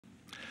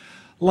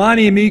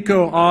Lani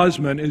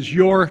Asman is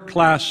your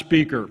class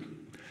speaker.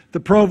 The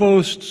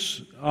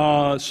Provost's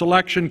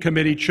selection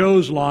committee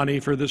chose Lani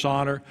for this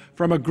honor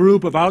from a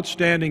group of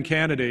outstanding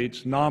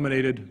candidates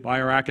nominated by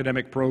our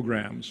academic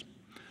programs.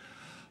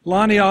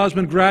 Lani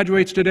Asman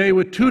graduates today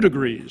with 2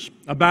 degrees,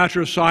 a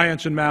Bachelor of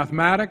Science in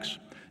Mathematics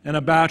and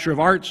a Bachelor of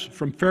Arts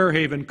from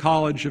Fairhaven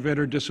College of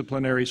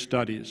Interdisciplinary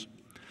Studies.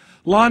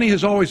 Lani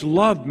has always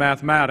loved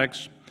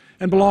mathematics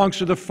and belongs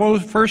to the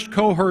first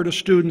cohort of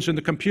students in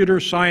the Computer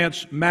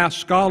Science Math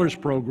Scholars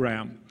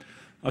Program,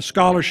 a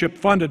scholarship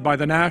funded by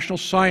the National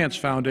Science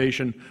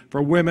Foundation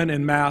for Women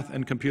in Math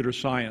and Computer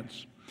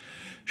Science.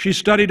 She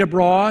studied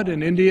abroad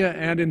in India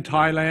and in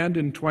Thailand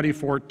in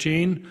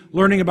 2014,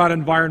 learning about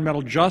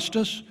environmental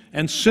justice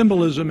and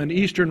symbolism in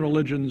Eastern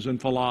religions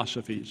and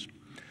philosophies.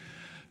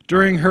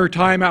 During her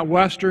time at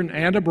Western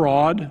and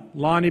abroad,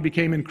 Lani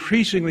became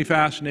increasingly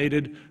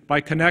fascinated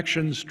by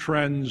connections,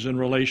 trends, and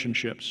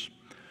relationships.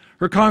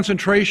 Her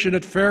concentration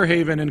at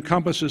Fairhaven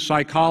encompasses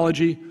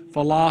psychology,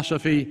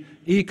 philosophy,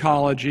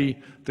 ecology,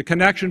 the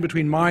connection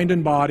between mind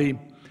and body,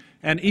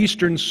 and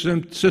Eastern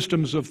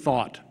systems of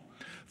thought.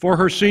 For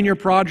her senior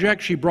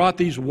project, she brought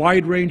these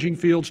wide-ranging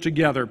fields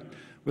together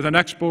with an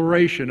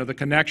exploration of the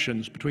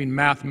connections between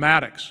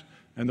mathematics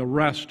and the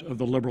rest of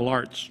the liberal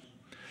arts.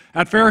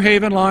 At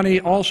Fairhaven,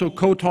 Lani also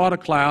co-taught a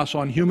class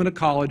on human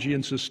ecology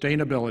and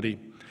sustainability,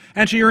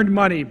 and she earned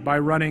money by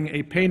running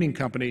a painting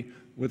company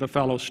with a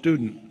fellow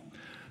student.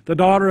 The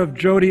daughter of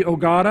Jody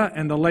Ogata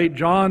and the late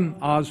John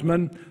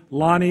Asman,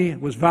 Lani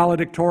was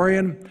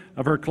valedictorian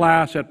of her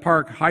class at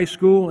Park High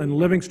School in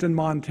Livingston,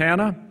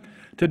 Montana.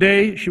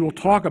 Today, she will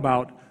talk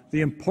about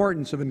the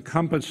importance of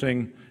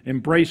embracing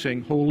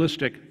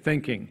holistic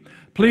thinking.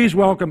 Please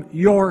welcome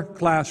your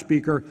class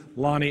speaker,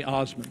 Lani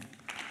Asman.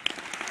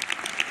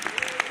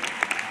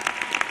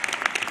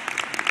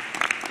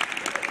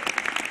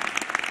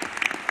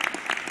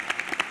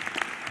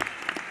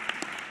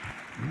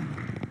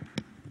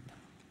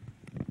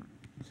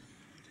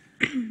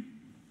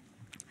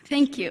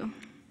 Thank you.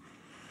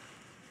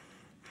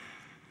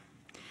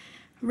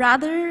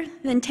 Rather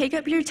than take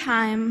up your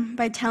time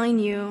by telling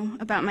you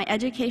about my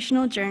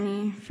educational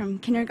journey from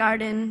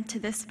kindergarten to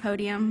this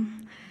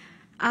podium,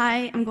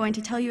 I am going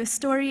to tell you a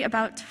story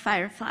about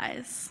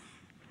fireflies,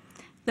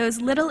 those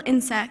little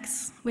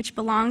insects which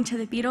belong to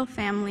the beetle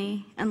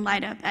family and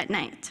light up at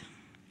night.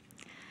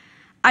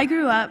 I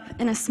grew up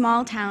in a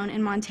small town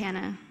in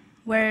Montana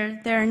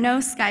where there are no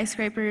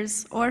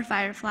skyscrapers or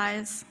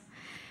fireflies,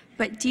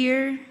 but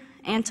deer,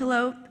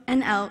 antelope,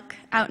 and elk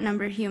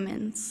outnumber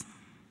humans.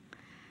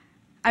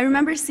 I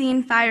remember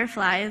seeing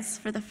fireflies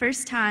for the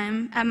first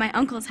time at my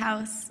uncle's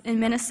house in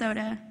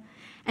Minnesota,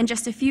 and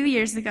just a few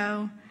years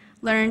ago,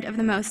 learned of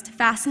the most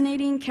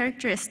fascinating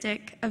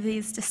characteristic of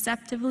these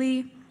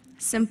deceptively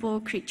simple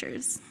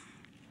creatures.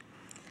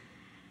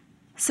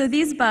 So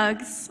these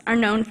bugs are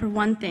known for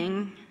one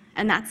thing,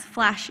 and that's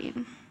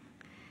flashing.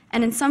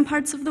 And in some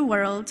parts of the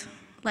world,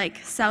 like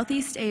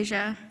Southeast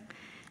Asia,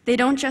 they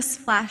don't just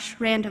flash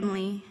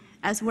randomly,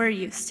 as we're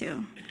used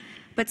to,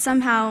 but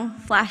somehow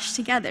flash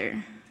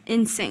together,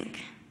 in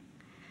sync.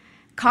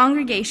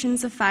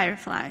 Congregations of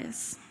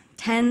fireflies,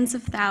 tens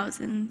of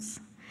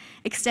thousands,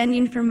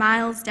 extending for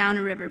miles down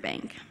a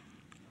riverbank,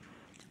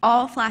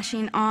 all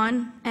flashing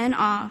on and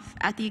off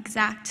at the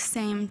exact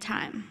same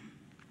time.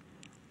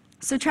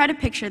 So try to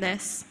picture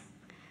this.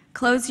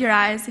 Close your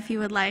eyes if you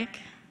would like,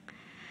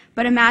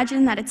 but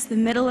imagine that it's the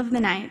middle of the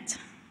night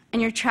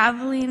and you're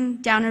traveling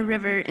down a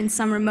river in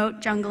some remote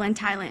jungle in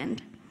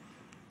Thailand.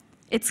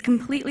 It's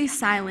completely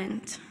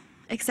silent,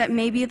 except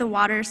maybe the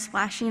water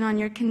splashing on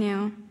your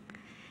canoe,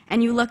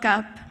 and you look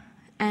up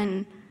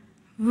and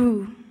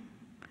woo,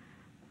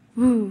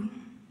 woo,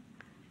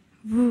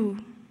 woo.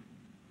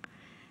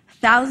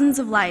 Thousands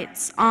of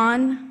lights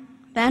on,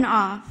 then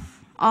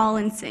off, all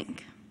in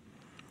sync.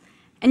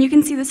 And you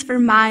can see this for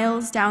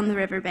miles down the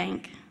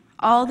riverbank,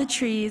 all the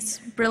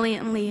trees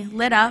brilliantly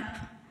lit up,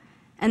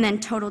 and then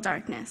total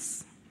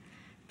darkness.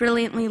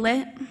 Brilliantly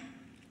lit,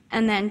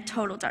 and then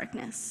total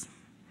darkness.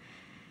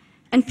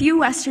 And few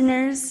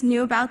Westerners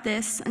knew about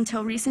this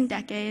until recent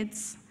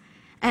decades,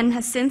 and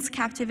has since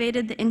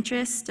captivated the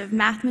interest of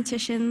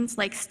mathematicians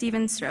like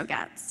Stephen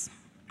Strogatz.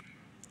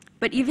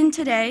 But even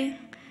today,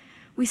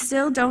 we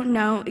still don't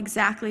know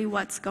exactly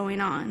what's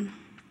going on.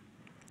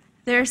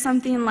 There are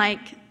something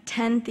like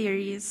 10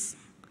 theories,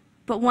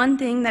 but one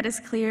thing that is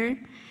clear,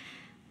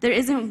 there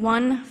isn't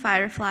one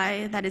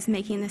firefly that is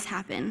making this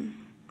happen.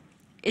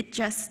 It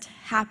just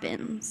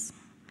happens.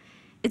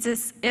 It's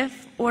as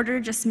if order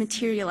just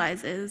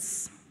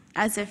materializes,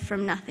 as if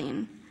from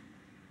nothing.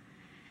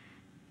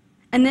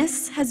 And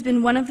this has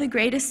been one of the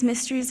greatest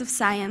mysteries of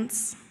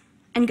science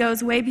and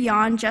goes way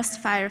beyond just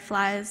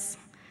fireflies,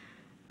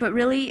 but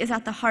really is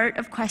at the heart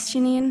of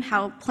questioning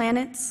how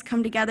planets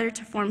come together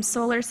to form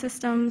solar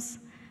systems,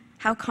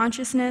 how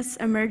consciousness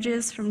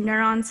emerges from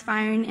neurons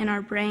firing in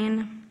our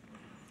brain.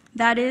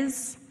 That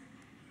is,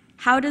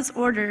 how does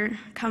order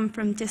come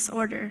from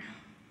disorder?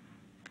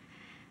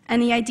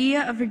 And the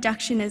idea of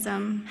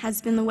reductionism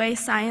has been the way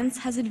science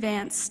has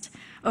advanced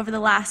over the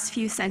last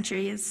few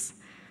centuries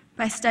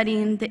by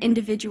studying the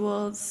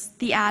individuals,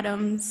 the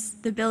atoms,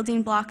 the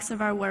building blocks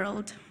of our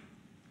world.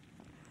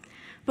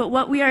 But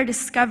what we are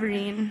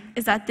discovering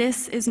is that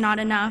this is not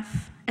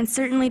enough and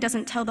certainly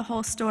doesn't tell the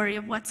whole story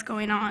of what's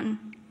going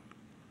on.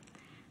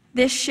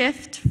 This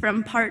shift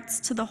from parts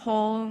to the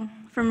whole,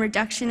 from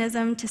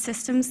reductionism to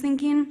systems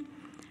thinking,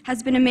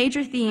 has been a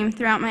major theme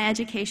throughout my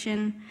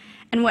education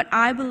and what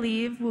I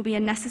believe will be a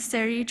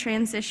necessary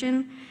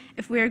transition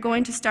if we are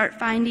going to start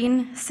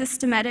finding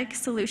systematic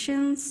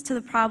solutions to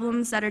the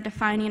problems that are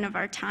defining of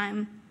our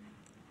time.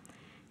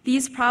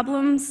 These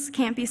problems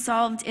can't be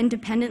solved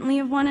independently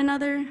of one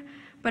another,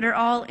 but are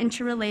all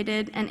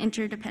interrelated and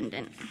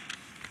interdependent.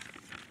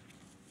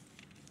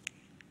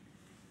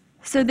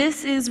 So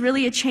this is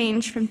really a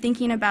change from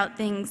thinking about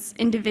things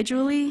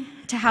individually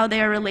to how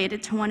they are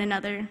related to one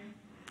another,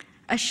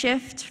 a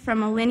shift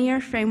from a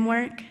linear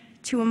framework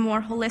to a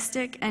more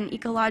holistic and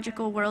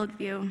ecological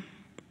worldview.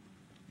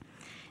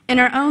 In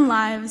our own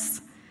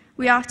lives,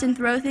 we often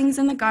throw things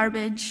in the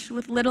garbage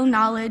with little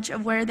knowledge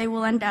of where they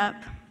will end up,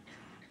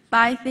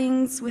 buy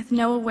things with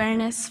no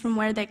awareness from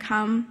where they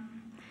come,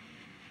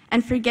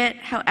 and forget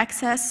how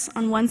excess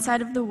on one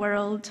side of the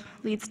world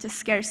leads to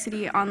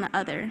scarcity on the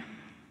other.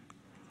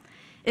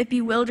 It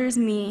bewilders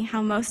me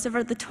how most of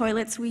the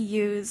toilets we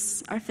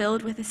use are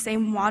filled with the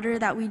same water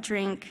that we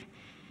drink,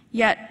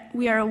 yet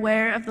we are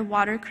aware of the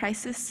water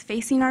crisis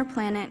facing our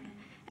planet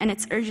and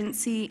its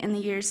urgency in the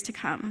years to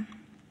come.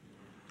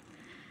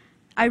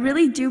 I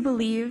really do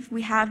believe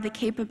we have the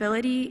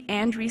capability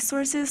and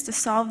resources to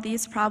solve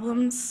these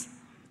problems,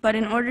 but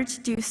in order to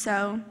do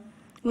so,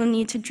 we'll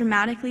need to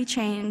dramatically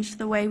change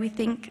the way we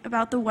think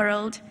about the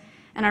world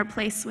and our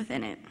place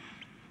within it.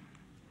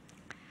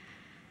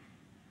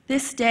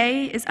 This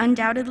day is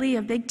undoubtedly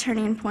a big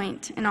turning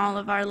point in all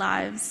of our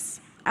lives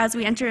as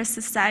we enter a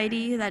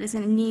society that is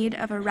in need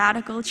of a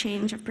radical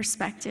change of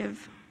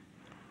perspective.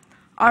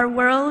 Our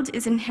world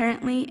is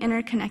inherently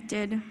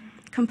interconnected,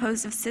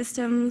 composed of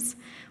systems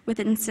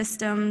within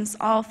systems,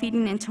 all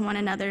feeding into one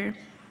another,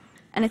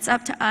 and it's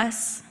up to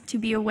us to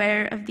be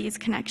aware of these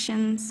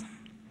connections.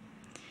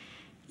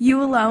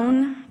 You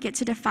alone get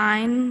to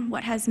define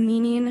what has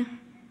meaning,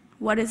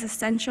 what is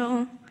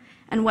essential,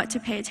 and what to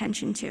pay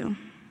attention to.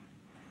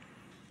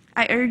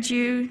 I urge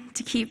you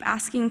to keep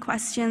asking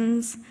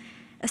questions,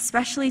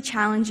 especially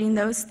challenging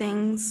those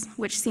things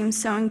which seem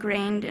so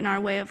ingrained in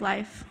our way of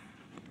life.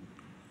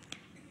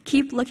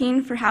 Keep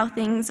looking for how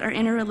things are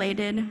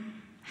interrelated,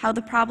 how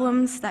the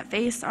problems that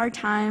face our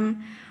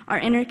time are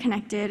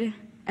interconnected,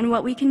 and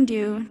what we can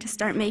do to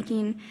start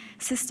making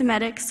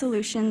systematic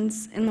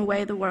solutions in the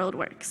way the world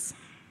works.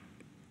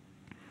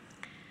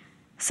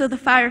 So the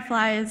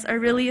Fireflies are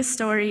really a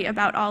story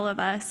about all of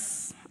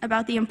us,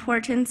 about the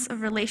importance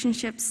of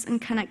relationships and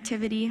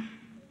connectivity.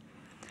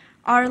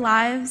 Our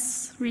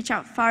lives reach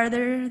out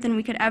farther than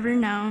we could ever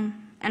know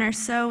and are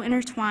so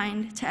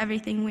intertwined to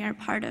everything we are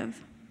part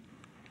of.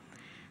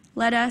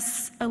 Let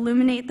us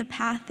illuminate the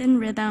path in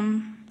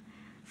rhythm,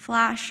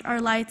 flash our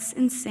lights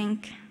in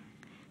sync,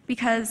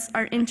 because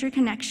our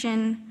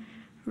interconnection,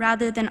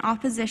 rather than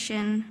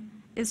opposition,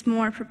 is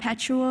more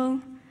perpetual,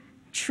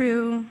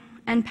 true,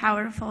 and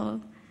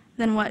powerful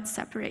than what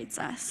separates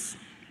us.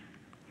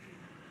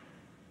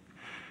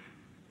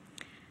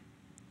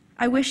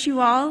 I wish you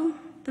all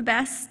the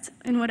best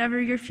in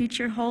whatever your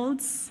future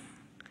holds,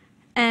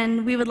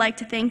 and we would like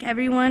to thank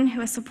everyone who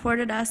has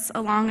supported us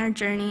along our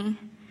journey.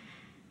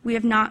 We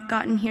have not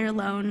gotten here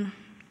alone.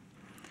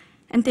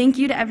 And thank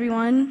you to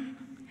everyone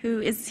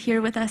who is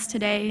here with us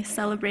today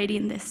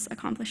celebrating this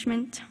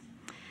accomplishment.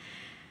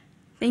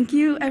 Thank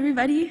you,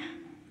 everybody.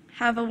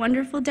 Have a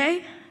wonderful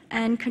day,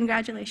 and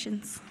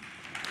congratulations.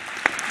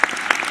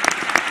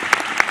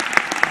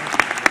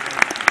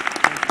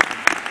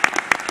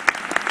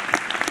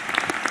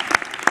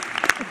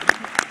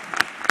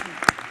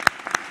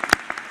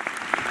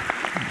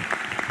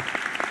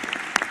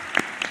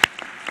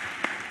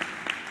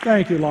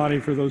 Thank you, Lani,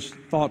 for those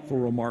thoughtful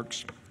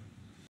remarks.